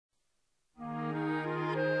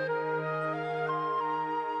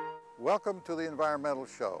Welcome to the Environmental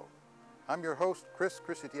Show. I'm your host, Cris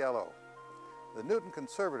Criscitiello. The Newton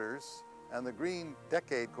Conservators and the Green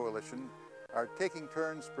Decade Coalition are taking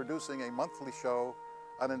turns producing a monthly show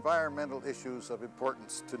on environmental issues of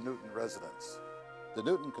importance to Newton residents. The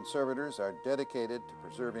Newton Conservators are dedicated to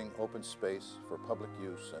preserving open space for public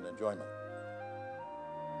use and enjoyment.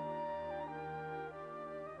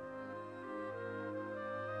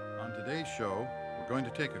 On today's show, we're going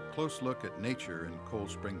to take a close look at nature in Cold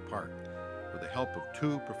Spring Park with the help of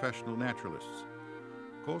two professional naturalists.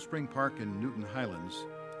 Cold Spring Park in Newton Highlands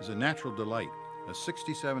is a natural delight, a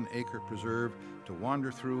 67-acre preserve to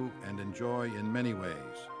wander through and enjoy in many ways.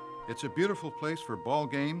 It's a beautiful place for ball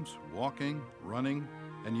games, walking, running,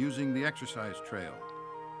 and using the exercise trail.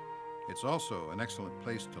 It's also an excellent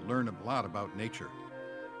place to learn a lot about nature.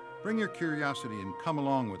 Bring your curiosity and come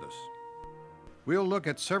along with us. We'll look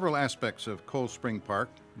at several aspects of Cold Spring Park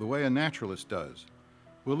the way a naturalist does.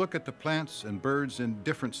 We'll look at the plants and birds in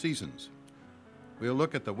different seasons. We'll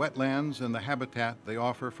look at the wetlands and the habitat they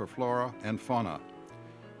offer for flora and fauna.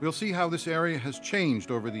 We'll see how this area has changed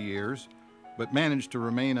over the years, but managed to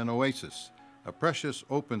remain an oasis, a precious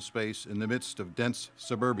open space in the midst of dense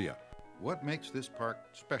suburbia. What makes this park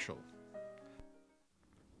special?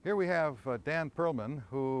 Here we have Dan Perlman,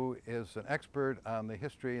 who is an expert on the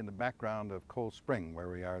history and the background of Cold Spring, where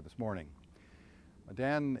we are this morning.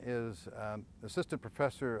 Dan is an assistant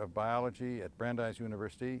professor of biology at Brandeis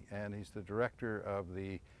University, and he's the director of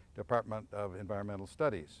the Department of Environmental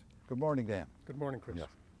Studies. Good morning, Dan. Good morning, Chris. Yes.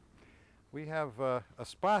 We have a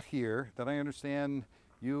spot here that I understand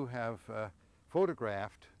you have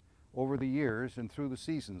photographed over the years and through the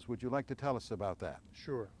seasons. Would you like to tell us about that?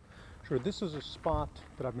 Sure. This is a spot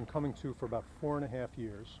that I've been coming to for about 4.5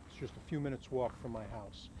 years. It's just a few minutes walk from my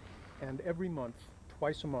house. And every month,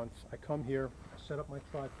 twice a month, I come here, I set up my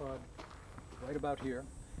tripod right about here,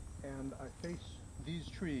 and I face these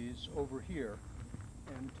trees over here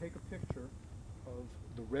and take a picture of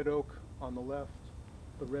the red oak on the left,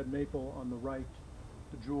 the red maple on the right,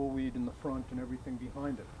 the jewelweed in the front, and everything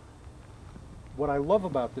behind it. What I love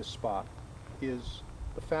about this spot is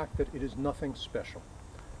the fact that it is nothing special.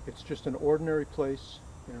 It's just an ordinary place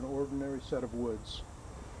in an ordinary set of woods,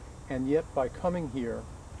 and yet by coming here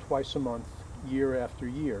twice a month, year after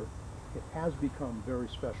year, it has become very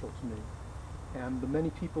special to me. And the many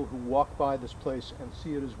people who walk by this place and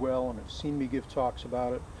see it as well and have seen me give talks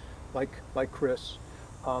about it, like Chris,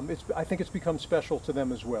 I think it's become special to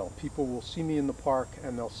them as well. People will see me in the park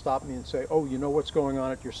and they'll stop me and say, oh, you know what's going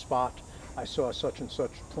on at your spot? I saw such and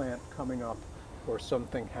such plant coming up, or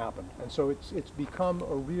something happened. And so it's become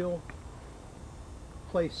a real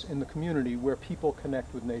place in the community where people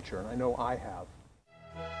connect with nature, and I know I have.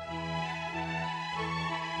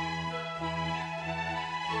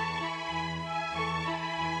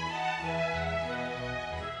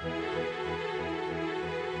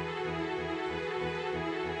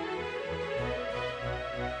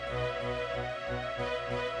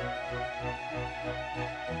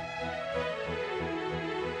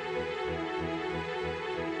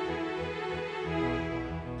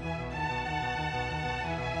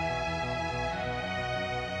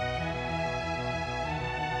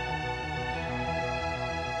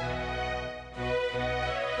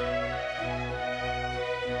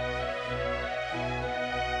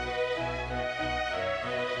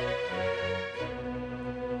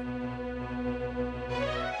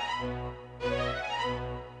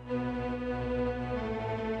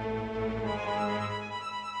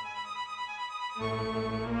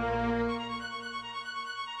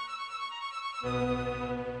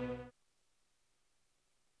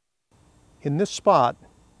 In this spot,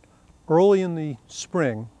 early in the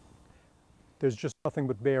spring, there's just nothing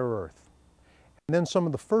but bare earth. And then some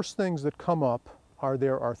of the first things that come up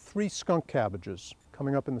there are 3 skunk cabbages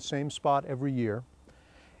coming up in the same spot every year.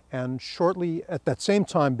 And shortly at that same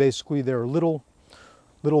time, basically, there are little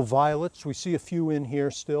violets. We see a few in here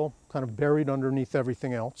still, kind of buried underneath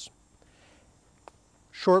everything else.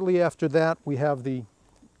 Shortly after that, we have the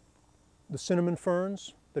cinnamon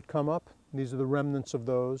ferns that come up. These are the remnants of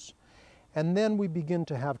those. And then we begin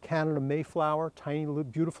to have Canada Mayflower, tiny,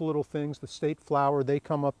 beautiful little things, the state flower, they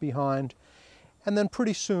come up behind. And then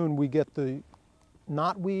pretty soon we get the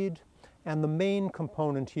knotweed, and the main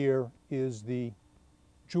component here is the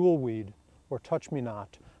jewelweed, or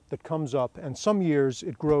touch-me-not, that comes up, and some years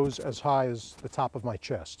it grows as high as the top of my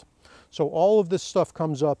chest. So all of this stuff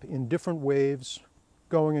comes up in different waves,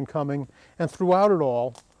 going and coming, and throughout it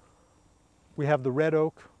all, we have the red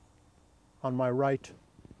oak on my right,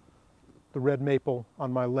 the red maple on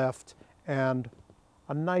my left, and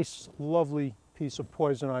a nice, lovely piece of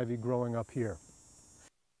poison ivy growing up here.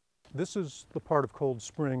 This is the part of Cold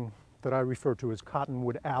Spring that I refer to as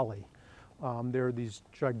Cottonwood Alley. There are these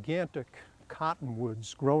gigantic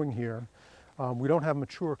cottonwoods growing here. We don't have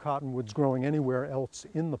mature cottonwoods growing anywhere else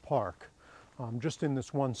in the park, just in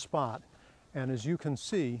this one spot. And as you can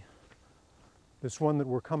see, this one that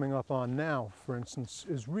we're coming up on now, for instance,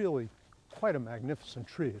 is really quite a magnificent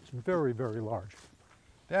tree. It's very, very large.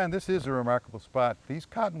 Dan, this is a remarkable spot. These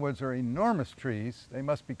cottonwoods are enormous trees. They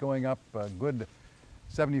must be going up a good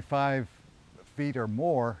 75 feet or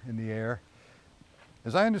more in the air.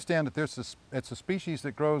 As I understand it, it's a species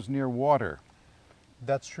that grows near water.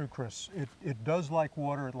 That's true, Chris. It does like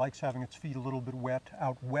water. It likes having its feet a little bit wet.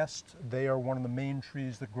 Out west, they are one of the main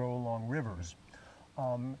trees that grow along rivers.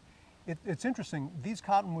 It's interesting. These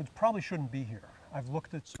cottonwoods probably shouldn't be here. I've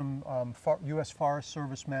looked at some U.S. Forest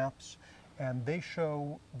Service maps, and they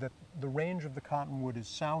show that the range of the cottonwood is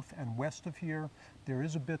south and west of here. There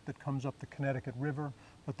is a bit that comes up the Connecticut River,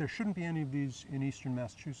 but there shouldn't be any of these in eastern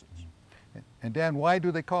Massachusetts. And Dan, why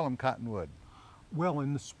do they call them cottonwood? Well,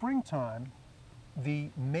 in the springtime, the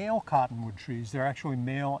male cottonwood trees, they're actually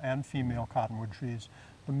male and female cottonwood trees,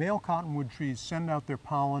 the male cottonwood trees send out their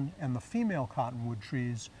pollen, and the female cottonwood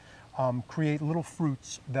trees create little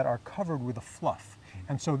fruits that are covered with a fluff.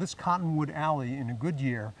 And so this cottonwood alley in a good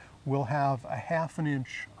year will have a ½ an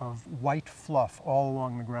inch of white fluff all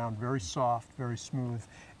along the ground, very soft, very smooth,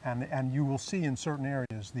 and you will see in certain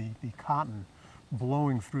areas the cotton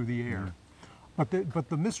blowing through the air. But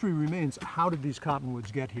the mystery remains, how did these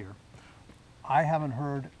cottonwoods get here? I haven't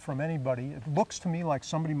heard from anybody. It looks to me like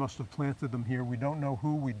somebody must have planted them here. We don't know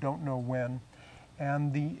who, we don't know when.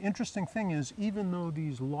 And the interesting thing is, even though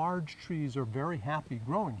these large trees are very happy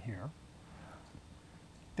growing here,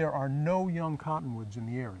 there are no young cottonwoods in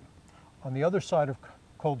the area. On the other side of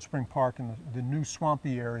Cold Spring Park, in the new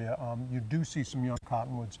swampy area, you do see some young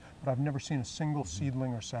cottonwoods, but I've never seen a single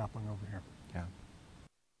seedling or sapling over here. Yeah.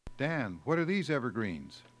 Dan, what are these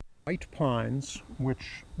evergreens? White pines,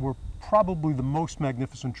 which were probably the most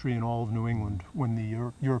magnificent tree in all of New England when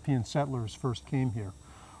the European settlers first came here.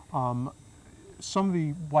 Some of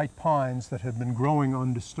the white pines that had been growing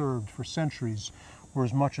undisturbed for centuries were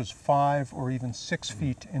as much as 5 or even 6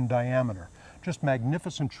 feet in diameter. Just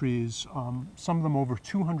magnificent trees, some of them over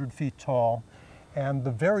 200 feet tall, and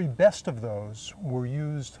the very best of those were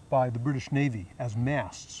used by the British Navy as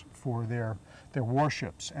masts for their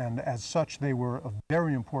warships, and as such they were a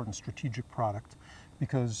very important strategic product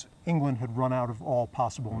because England had run out of all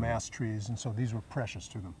possible mast trees, and so these were precious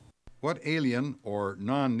to them. What alien or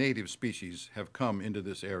non-native species have come into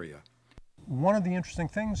this area? One of the interesting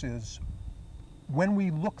things is, when we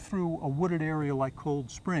look through a wooded area like Cold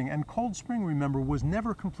Spring, and Cold Spring, remember, was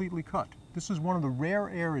never completely cut. This is one of the rare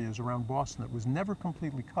areas around Boston that was never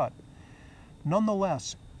completely cut.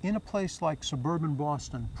 Nonetheless, in a place like suburban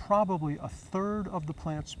Boston, probably a third of the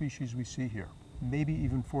plant species we see here, maybe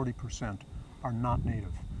even 40%, are not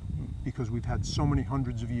native because we've had so many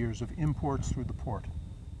hundreds of years of imports through the port.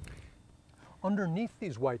 Underneath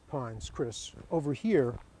these white pines, Chris, over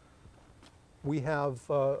here, we have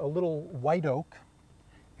a little white oak,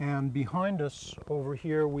 and behind us over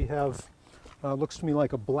here we have, looks to me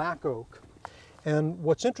like a black oak. And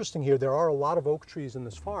what's interesting here, there are a lot of oak trees in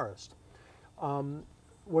this forest.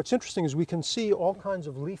 What's interesting is we can see all kinds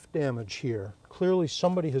of leaf damage here. Clearly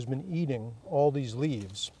somebody has been eating all these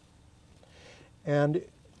leaves. And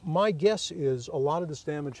my guess is a lot of this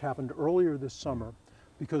damage happened earlier this summer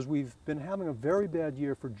because we've been having a very bad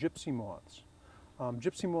year for gypsy moths.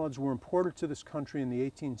 Gypsy moths were imported to this country in the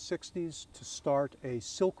 1860s to start a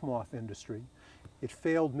silk moth industry. It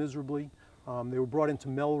failed miserably. They were brought into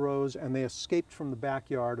Melrose and they escaped from the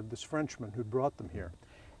backyard of this Frenchman who brought them here.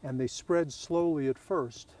 And they spread slowly at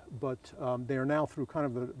first, but they are now through kind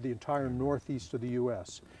of the entire northeast of the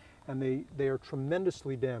U.S. And they are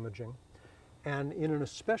tremendously damaging. And in an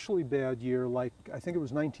especially bad year, like I think it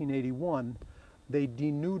was 1981, they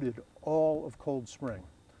denuded all of Cold Spring.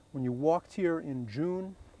 When you walked here in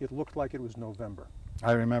June, it looked like it was November.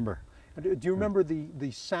 I remember. Do you remember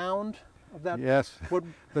the sound of that? Yes. What,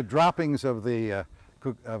 the droppings of the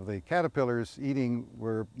caterpillars eating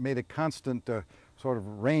were made a constant sort of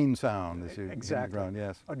rain sound as you exactly. hit the ground.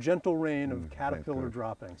 Yes. A gentle rain of caterpillar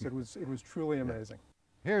droppings. It was truly amazing.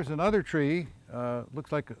 Here's another tree.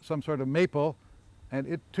 Looks like some sort of maple, and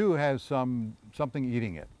it too has something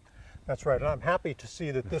eating it. That's right. And I'm happy to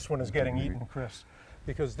see that this one is getting eaten, Chris.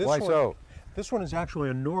 Because this Why so? This one is actually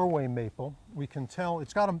a Norway maple. We can tell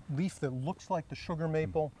it's got a leaf that looks like the sugar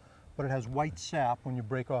maple, but it has white sap when you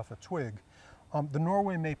break off a twig. The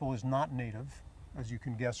Norway maple is not native, as you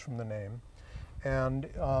can guess from the name. And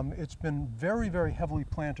it's been very, very heavily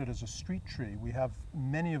planted as a street tree. We have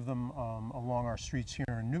many of them along our streets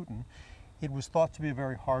here in Newton. It was thought to be a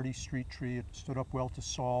very hardy street tree. It stood up well to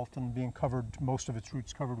salt and being covered, most of its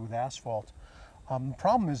roots covered with asphalt. The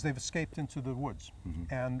problem is they've escaped into the woods,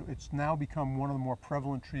 and it's now become one of the more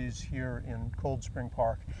prevalent trees here in Cold Spring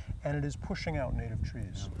Park, and it is pushing out native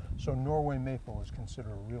trees. So Norway maple is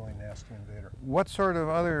considered a really nasty invader. What sort of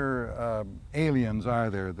other aliens are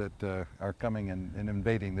there that are coming and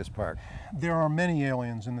invading this park? There are many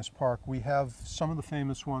aliens in this park. We have some of the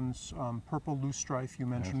famous ones, purple loosestrife you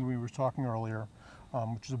mentioned, we were talking earlier,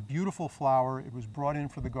 which is a beautiful flower. It was brought in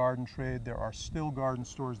for the garden trade. There are still garden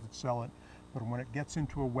stores that sell it. But when it gets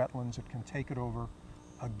into a wetlands, it can take it over,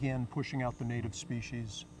 again pushing out the native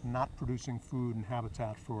species, not producing food and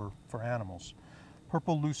habitat for animals.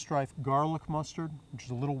 Purple loosestrife garlic mustard, which is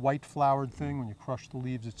a little white flowered thing. When you crush the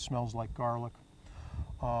leaves, it smells like garlic.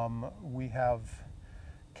 We have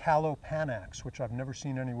calopanax, which I've never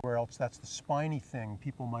seen anywhere else. That's the spiny thing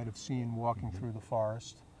people might have seen walking through the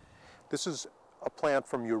forest. This is a plant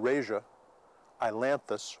from Eurasia,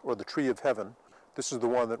 Ailanthus, or the tree of heaven. This is the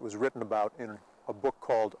one that was written about in a book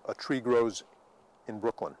called A Tree Grows in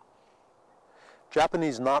Brooklyn.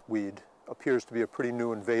 Japanese knotweed appears to be a pretty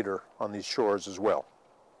new invader on these shores as well.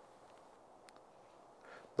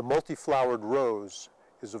 The multi-flowered rose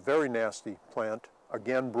is a very nasty plant,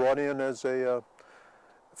 again brought in as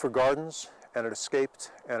for gardens, and it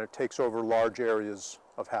escaped and it takes over large areas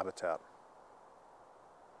of habitat.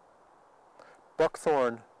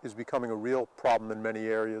 Buckthorn is becoming a real problem in many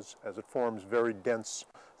areas as it forms very dense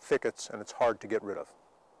thickets and it's hard to get rid of.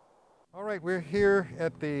 All right, we're here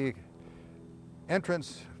at the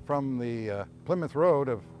entrance from the Plymouth Road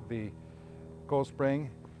of the Cold Spring,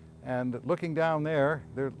 and looking down there,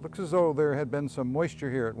 it looks as though there had been some moisture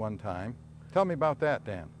here at one time. Tell me about that,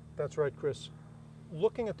 Dan. That's right, Chris.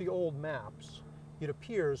 Looking at the old maps, it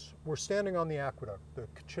appears we're standing on the aqueduct, the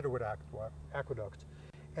Chitterwood Aqueduct,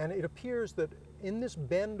 and it appears that in this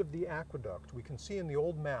bend of the aqueduct, we can see in the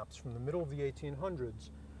old maps from the middle of the 1800s,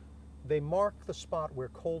 they mark the spot where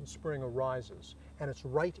Cold Spring arises, and it's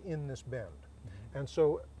right in this bend. And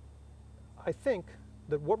so I think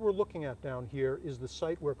that what we're looking at down here is the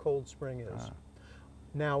site where Cold Spring is.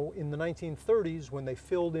 Now, in the 1930s, when they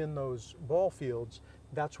filled in those ball fields,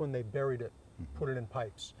 that's when they buried it, put it in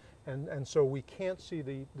pipes. And so we can't see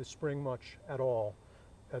the spring much at all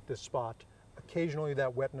at this spot. Occasionally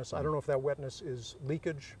that wetness, I don't know if that wetness is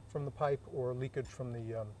leakage from the pipe or leakage from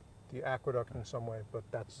the aqueduct in some way, but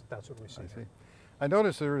that's what we see. I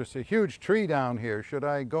noticed there is a huge tree down here. Should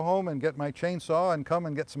I go home and get my chainsaw and come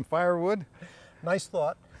and get some firewood? Nice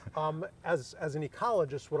thought. As an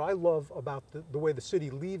ecologist, what I love about the way the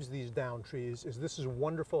city leaves these down trees is this is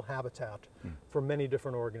wonderful habitat for many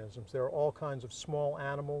different organisms. There are all kinds of small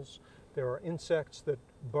animals. There are insects that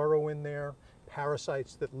burrow in there,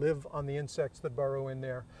 parasites that live on the insects that burrow in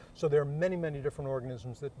there. So there are many, many different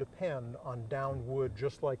organisms that depend on down wood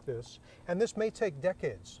just like this. And this may take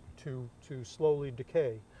decades to slowly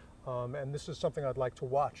decay. And this is something I'd like to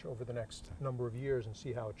watch over the next number of years and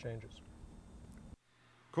see how it changes.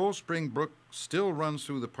 Cold Spring Brook still runs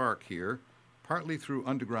through the park here, partly through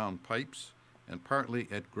underground pipes and partly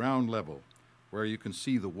at ground level, where you can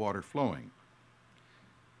see the water flowing.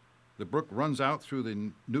 The brook runs out through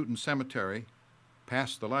the Newton Cemetery,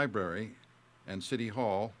 past the library and City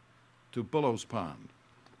Hall, to Bullows Pond.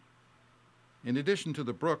 In addition to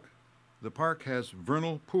the brook, the park has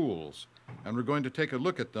vernal pools, and we're going to take a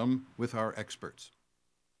look at them with our experts.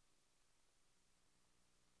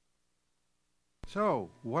 So,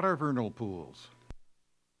 what are vernal pools?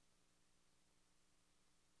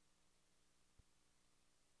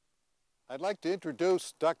 I'd like to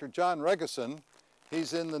introduce Dr. Jon Regosin.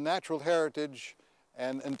 He's in the Natural Heritage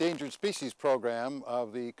and Endangered Species Program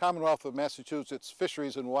of the Commonwealth of Massachusetts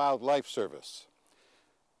Fisheries and Wildlife Service.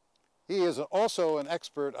 He is also an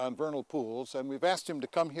expert on vernal pools, and we've asked him to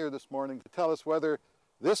come here this morning to tell us whether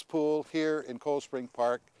this pool here in Cold Spring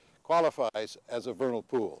Park qualifies as a vernal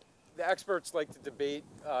pool. The experts like to debate,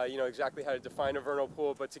 exactly how to define a vernal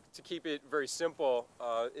pool, but to keep it very simple,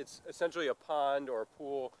 it's essentially a pond or a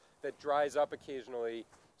pool that dries up occasionally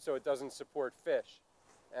so it doesn't support fish.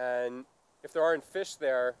 And if there aren't fish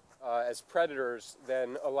there as predators,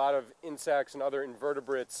 then a lot of insects and other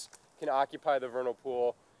invertebrates can occupy the vernal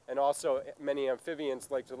pool. And also many amphibians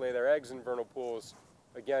like to lay their eggs in vernal pools,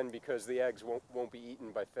 again, because the eggs won't be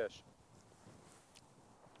eaten by fish.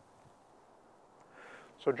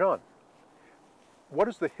 So John, what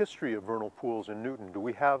is the history of vernal pools in Newton? Do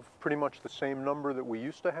we have pretty much the same number that we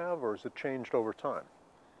used to have, or has it changed over time?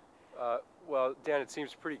 Well, Dan, it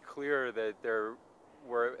seems pretty clear that there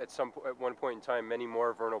were at one point in time many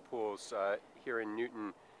more vernal pools here in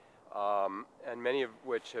Newton, and many of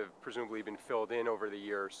which have presumably been filled in over the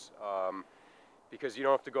years. Because you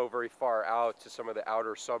don't have to go very far out to some of the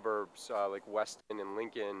outer suburbs like Weston and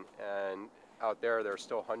Lincoln, and out there are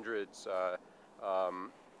still hundreds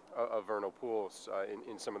of vernal pools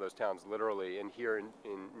in some of those towns, literally. And here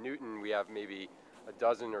in Newton, we have maybe a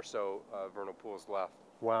dozen or so vernal pools left.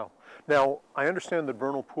 Wow. Now, I understand that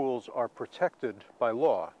vernal pools are protected by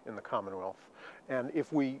law in the Commonwealth. And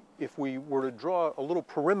if we were to draw a little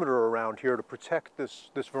perimeter around here to protect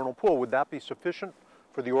this vernal pool, would that be sufficient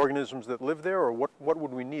for the organisms that live there, or what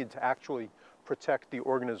would we need to actually protect the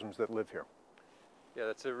organisms that live here? Yeah,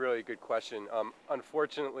 that's a really good question.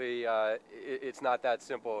 Unfortunately, it's not that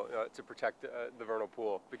simple to protect the vernal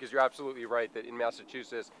pool, because you're absolutely right that in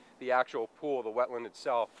Massachusetts, the actual pool, the wetland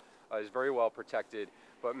itself, is very well protected,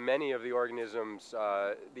 but many of the organisms,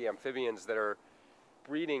 the amphibians that are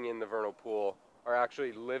breeding in the vernal pool, are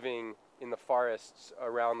actually living in the forests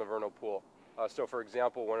around the vernal pool. So for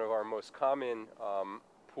example, one of our most common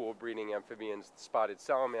pool breeding amphibians, the spotted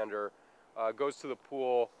salamander, goes to the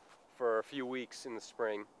pool for a few weeks in the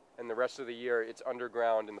spring, and the rest of the year it's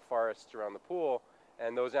underground in the forests around the pool,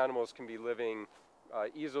 and those animals can be living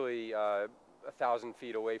easily 1,000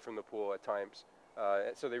 feet away from the pool at times.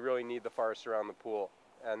 So they really need the forest around the pool,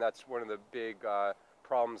 and that's one of the big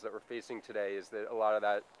problems that we're facing today, is that a lot of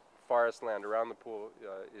that forest land around the pool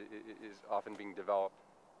is often being developed.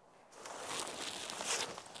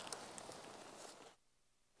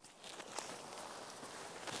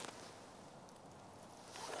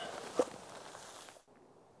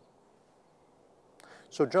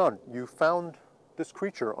 So John, you found this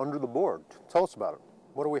creature under the board. Tell us about it.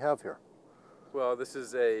 What do we have here? Well, this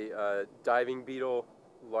is a diving beetle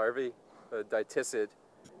larvae, a diticid,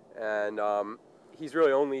 and he's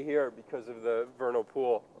really only here because of the vernal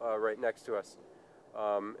pool right next to us.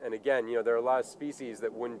 And again, you know, there are a lot of species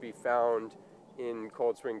that wouldn't be found in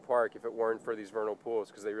Cold Spring Park if it weren't for these vernal pools,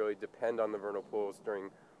 because they really depend on the vernal pools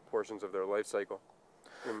during portions of their life cycle.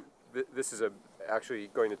 And this is actually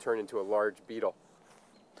going to turn into a large beetle.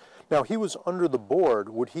 Now, he was under the board.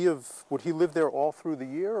 Would he live there all through the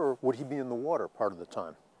year, or would he be in the water part of the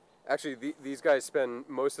time? Actually, these guys spend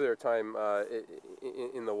most of their time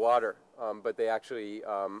in the water, but they actually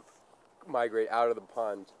migrate out of the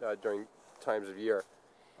pond during times of year.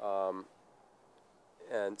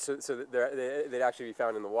 And so they'd actually be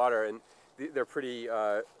found in the water, and they're pretty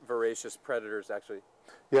voracious predators, actually.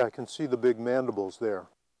 Yeah, I can see the big mandibles there.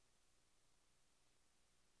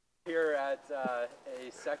 Here at a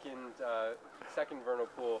second vernal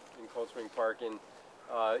pool in Cold Spring Park, and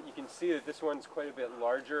you can see that this one's quite a bit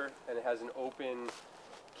larger, and it has an open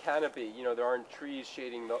canopy. You know, there aren't trees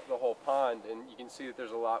shading the whole pond, and you can see that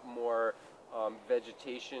there's a lot more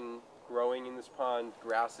vegetation growing in this pond,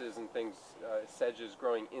 grasses and things, sedges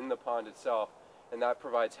growing in the pond itself, and that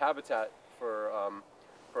provides habitat for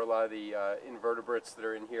a lot of the invertebrates that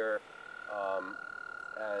are in here.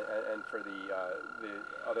 And for the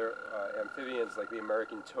other amphibians like the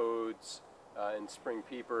American toads and spring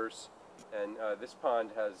peepers. And this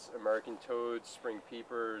pond has American toads, spring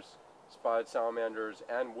peepers, spotted salamanders,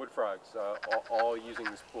 and wood frogs, all using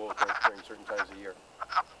this pool during certain times of year.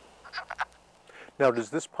 Now,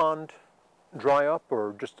 does this pond dry up,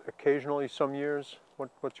 or just occasionally some years?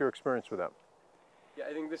 What's your experience with that? Yeah,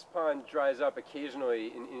 I think this pond dries up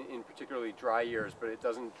occasionally in particularly dry years, but it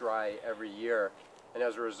doesn't dry every year. And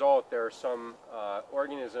as a result, there are some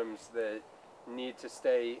organisms that need to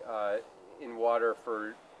stay in water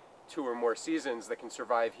for 2 or more seasons that can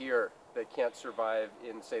survive here, that can't survive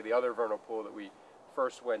in, say, the other vernal pool that we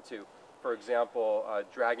first went to. For example,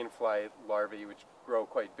 dragonfly larvae, which grow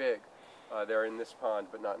quite big. They're in this pond,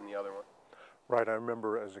 but not in the other one. Right, I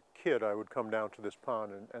remember as a kid I would come down to this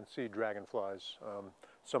pond and see dragonflies,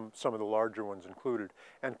 some of the larger ones included.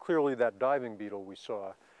 And clearly that diving beetle we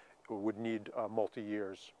saw would need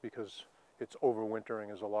multi-years, because it's overwintering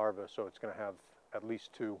as a larva, so it's going to have at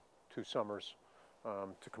least two summers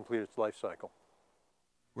to complete its life cycle.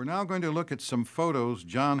 We're now going to look at some photos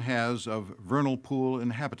John has of vernal pool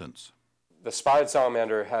inhabitants. The spotted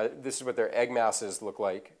salamander, this is what their egg masses look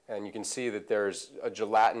like, and you can see that there's a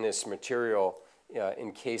gelatinous material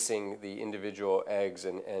encasing the individual eggs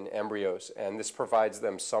and embryos, and this provides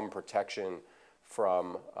them some protection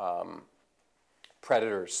from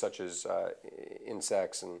predators such as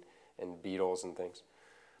insects and beetles and things.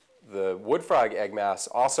 The wood frog egg mass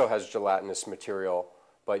also has gelatinous material,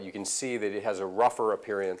 but you can see that it has a rougher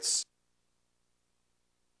appearance.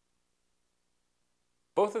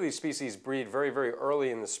 Both of these species breed very, very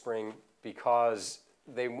early in the spring because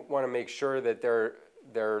they want to make sure that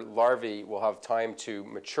their larvae will have time to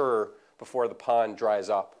mature before the pond dries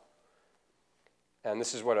up. And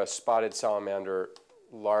this is what a spotted salamander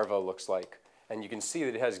larva looks like. And you can see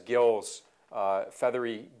that it has gills,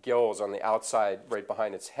 feathery gills on the outside right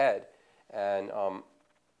behind its head. And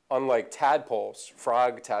unlike tadpoles,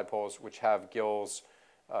 frog tadpoles, which have gills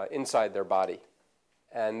inside their body.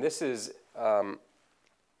 And this is,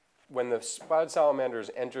 when the spotted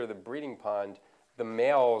salamanders enter the breeding pond, the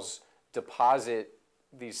males deposit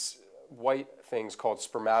these white things called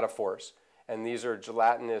spermatophores. And these are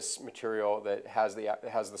gelatinous material that has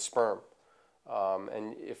the sperm.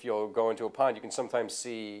 And if you'll go into a pond, you can sometimes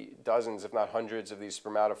see dozens, if not hundreds, of these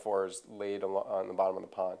spermatophores laid on the bottom of the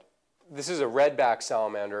pond. This is a redback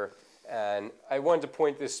salamander, and I wanted to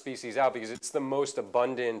point this species out because it's the most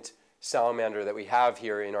abundant salamander that we have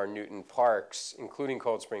here in our Newton parks, including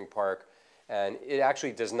Cold Spring Park, and it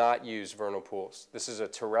actually does not use vernal pools. This is a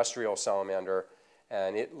terrestrial salamander,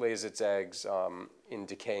 and it lays its eggs in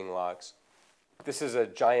decaying logs. This is a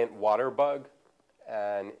giant water bug,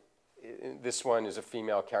 and this one is a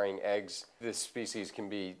female carrying eggs. This species can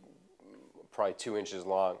be probably 2 inches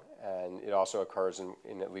long, and it also occurs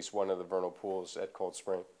in at least one of the vernal pools at Cold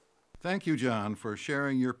Spring. Thank you, Jon, for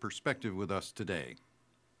sharing your perspective with us today.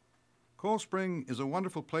 Cold Spring is a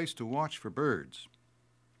wonderful place to watch for birds,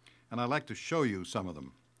 and I'd like to show you some of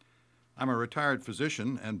them. I'm a retired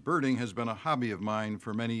physician, and birding has been a hobby of mine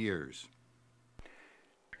for many years.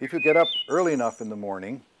 If you get up early enough in the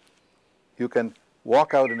morning, you can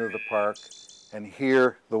walk out into the park and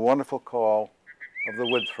hear the wonderful call of the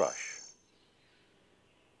wood thrush.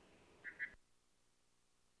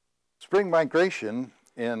 Spring migration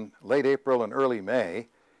in late April and early May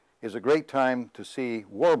is a great time to see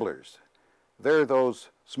warblers. They're those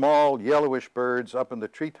small yellowish birds up in the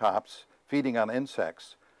treetops feeding on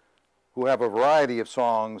insects who have a variety of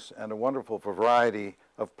songs and a wonderful variety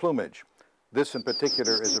of plumage. This in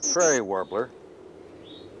particular is a prairie warbler.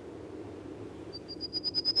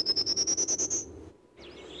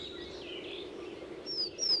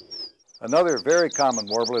 Another very common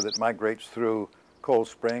warbler that migrates through Cold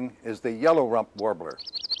Spring is the yellow-rump warbler.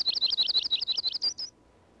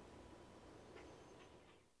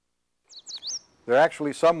 There are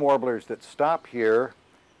actually some warblers that stop here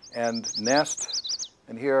and nest,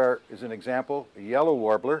 and here is an example, a yellow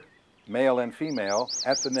warbler, male and female,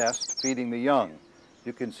 at the nest feeding the young.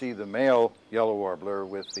 You can see the male yellow warbler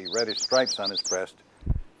with the reddish stripes on his breast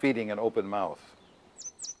feeding an open mouth.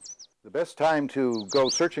 The best time to go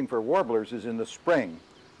searching for warblers is in the spring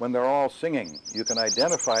when they're all singing. You can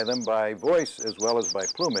identify them by voice as well as by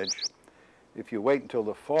plumage. If you wait until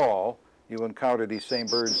the fall, you encounter these same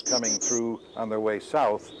birds coming through on their way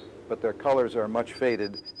south, but their colors are much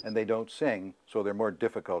faded and they don't sing, so they're more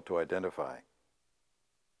difficult to identify.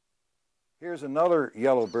 Here's another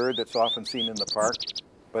yellow bird that's often seen in the park,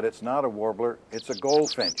 but it's not a warbler, it's a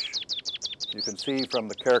goldfinch. You can see from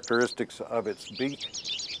the characteristics of its beak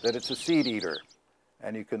that it's a seed eater,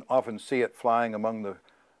 and you can often see it flying among the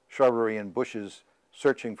shrubbery and bushes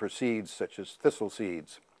searching for seeds such as thistle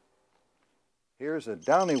seeds. Here's a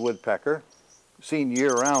downy woodpecker seen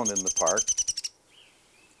year-round in the park.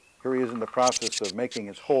 Here he is in the process of making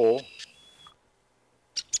his hole.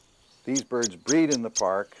 These birds breed in the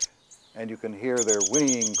park, and you can hear their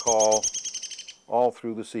whinnying call all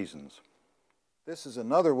through the seasons. This is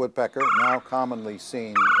another woodpecker now commonly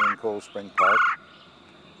seen in Cold Spring Park.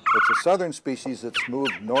 It's a southern species that's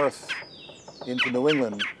moved north into New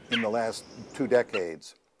England in the last 2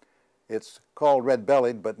 decades. It's called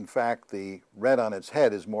red-bellied, but in fact the red on its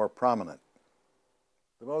head is more prominent.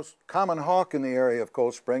 The most common hawk in the area of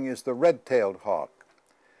Cold Spring is the red-tailed hawk.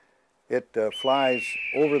 It flies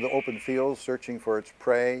over the open fields searching for its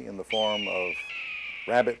prey in the form of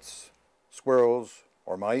rabbits, squirrels,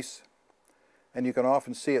 or mice. And you can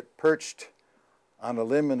often see it perched on a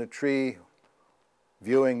limb in a tree,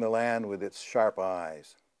 viewing the land with its sharp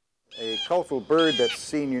eyes. A colorful bird that's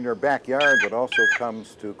seen in your backyard but also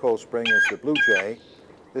comes to Cold Spring is the blue jay.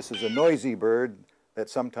 This is a noisy bird that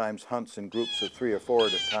sometimes hunts in groups of 3 or 4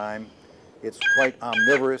 at a time. It's quite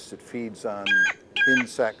omnivorous. It feeds on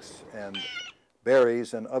insects and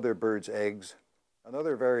berries and other birds' eggs.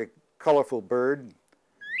 Another very colorful bird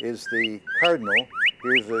is the cardinal.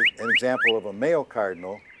 Here's an example of a male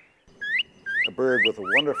cardinal, a bird with a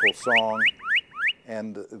wonderful song,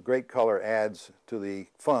 and great color adds to the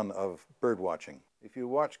fun of bird watching. If you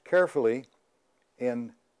watch carefully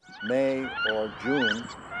in May or June,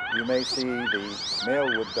 you may see the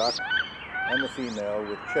male wood duck and the female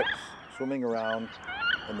with chicks swimming around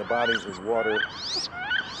in the bodies of water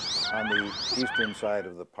on the eastern side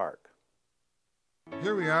of the park.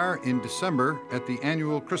 Here we are in December at the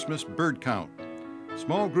annual Christmas bird count.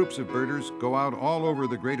 Small groups of birders go out all over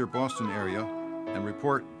the greater Boston area and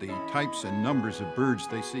report the types and numbers of birds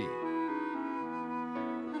they see.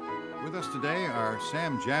 With us today are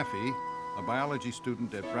Sam Jaffe, a biology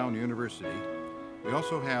student at Brown University. We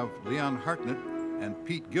also have Leon Hartnett and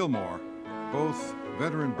Pete Gilmore, both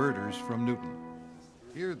veteran birders from Newton.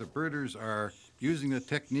 Here the birders are using the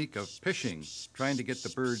technique of pishing, trying to get the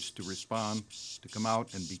birds to respond, to come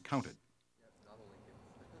out and be counted.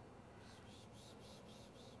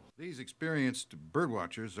 These experienced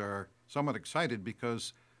birdwatchers are somewhat excited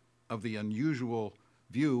because of the unusual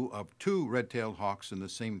view of two red-tailed hawks in the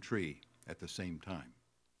same tree at the same time.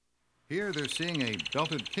 Here they're seeing a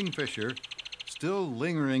belted kingfisher still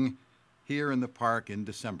lingering here in the park in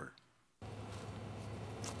December.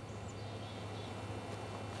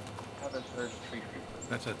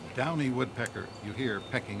 That's a downy woodpecker you hear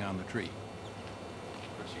pecking on the tree.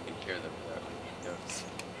 Of course, you can hear them without notice.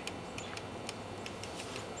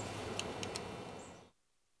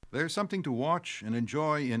 There's something to watch and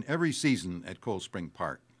enjoy in every season at Cold Spring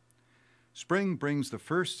Park. Spring brings the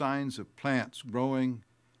first signs of plants growing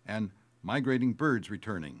and migrating birds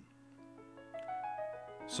returning.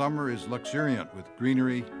 Summer is luxuriant with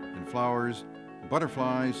greenery and flowers,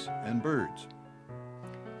 butterflies and birds.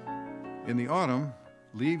 In the autumn,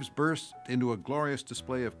 leaves burst into a glorious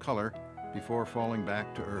display of color before falling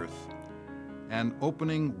back to earth, and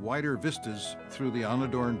opening wider vistas through the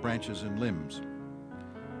unadorned branches and limbs.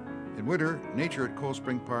 In winter, nature at Cold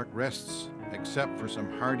Spring Park rests except for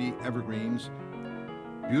some hardy evergreens,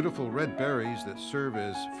 beautiful red berries that serve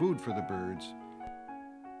as food for the birds,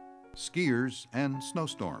 skiers, and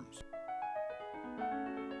snowstorms.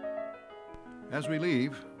 As we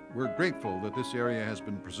leave, we're grateful that this area has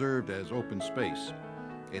been preserved as open space.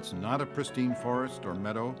 It's not a pristine forest or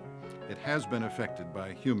meadow. It has been affected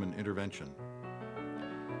by human intervention.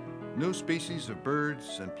 New species of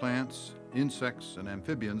birds and plants, insects and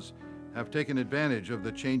amphibians have taken advantage of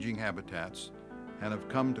the changing habitats and have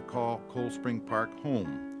come to call Cold Spring Park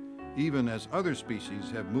home, even as other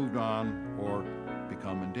species have moved on or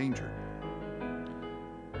become endangered.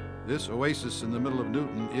 This oasis in the middle of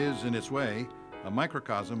Newton is, in its way, a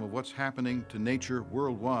microcosm of what's happening to nature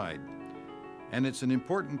worldwide. And it's an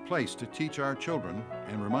important place to teach our children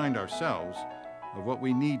and remind ourselves of what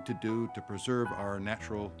we need to do to preserve our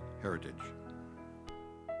natural heritage.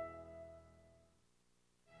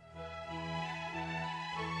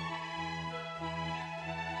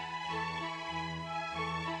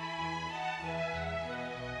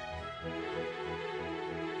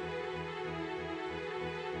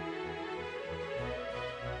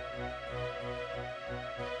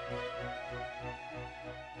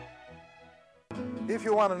 If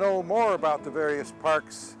you want to know more about the various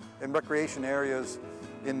parks and recreation areas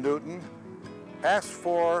in Newton, ask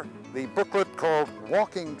for the booklet called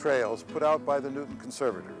Walking Trails put out by the Newton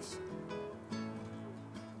Conservators.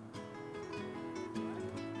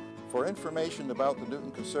 For information about the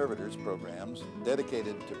Newton Conservators programs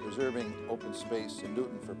dedicated to preserving open space in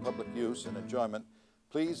Newton for public use and enjoyment,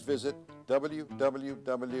 please visit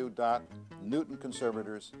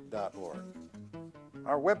www.newtonconservators.org.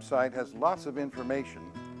 Our website has lots of information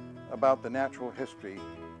about the natural history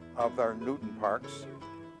of our Newton parks,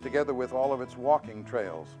 together with all of its walking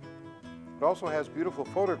trails. It also has beautiful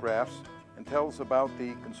photographs and tells about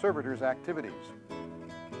the conservators' activities.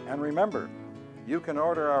 And remember, you can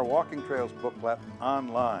order our Walking Trails booklet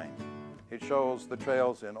online. It shows the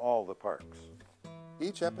trails in all the parks.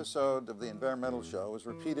 Each episode of the Environmental Show is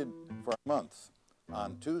repeated for a month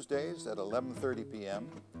on Tuesdays at 11:30 p.m.,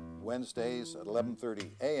 Wednesdays at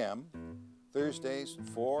 11:30 a.m., Thursdays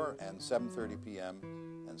 4 and 7:30 p.m.,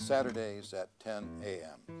 and Saturdays at 10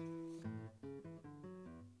 a.m.